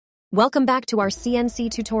Welcome back to our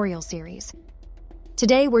CNC tutorial series.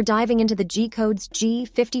 Today we're diving into the G-codes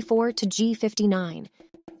G54 to G59.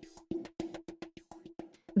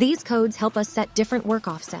 These codes help us set different work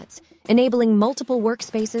offsets, enabling multiple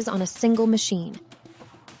workspaces on a single machine.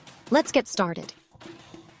 Let's get started.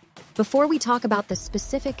 Before we talk about the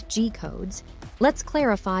specific G-codes, let's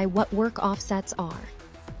clarify what work offsets are.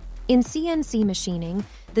 In CNC machining,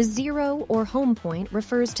 the zero or home point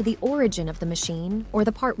refers to the origin of the machine or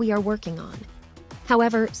the part we are working on.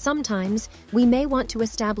 However, sometimes we may want to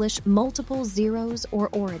establish multiple zeros or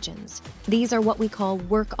origins. These are what we call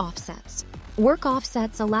work offsets. Work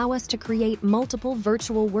offsets allow us to create multiple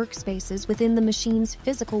virtual workspaces within the machine's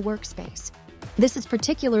physical workspace. This is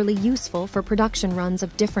particularly useful for production runs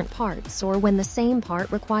of different parts or when the same part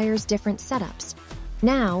requires different setups.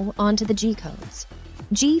 Now, on to the G-codes.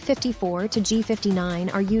 G54 to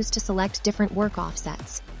G59 are used to select different work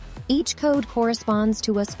offsets. Each code corresponds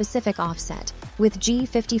to a specific offset, with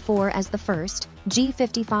G54 as the first,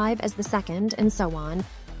 G55 as the second, and so on,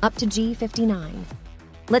 up to G59.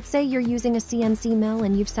 Let's say you're using a CNC mill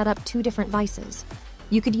and you've set up two different vices.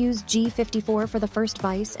 You could use G54 for the first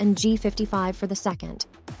vice and G55 for the second.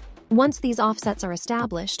 Once these offsets are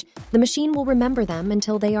established, the machine will remember them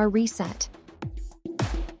until they are reset.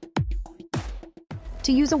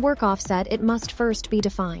 To use a work offset, it must first be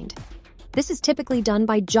defined. This is typically done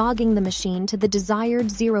by jogging the machine to the desired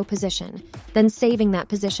zero position, then saving that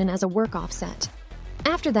position as a work offset.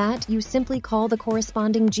 After that, you simply call the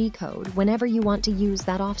corresponding G-code whenever you want to use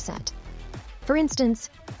that offset. For instance,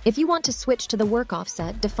 if you want to switch to the work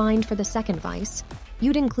offset defined for the second vice,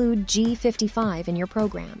 you'd include G55 in your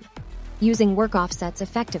program. Using work offsets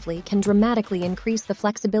effectively can dramatically increase the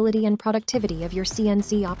flexibility and productivity of your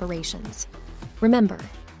CNC operations. Remember,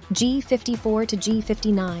 G54 to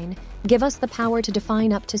G59 give us the power to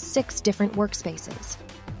define up to 6 different workspaces.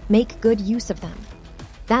 Make good use of them.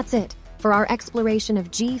 That's it for our exploration of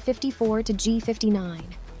G54 to G59.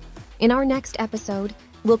 In our next episode,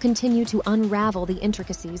 we'll continue to unravel the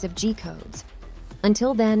intricacies of G-codes.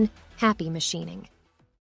 Until then, happy machining.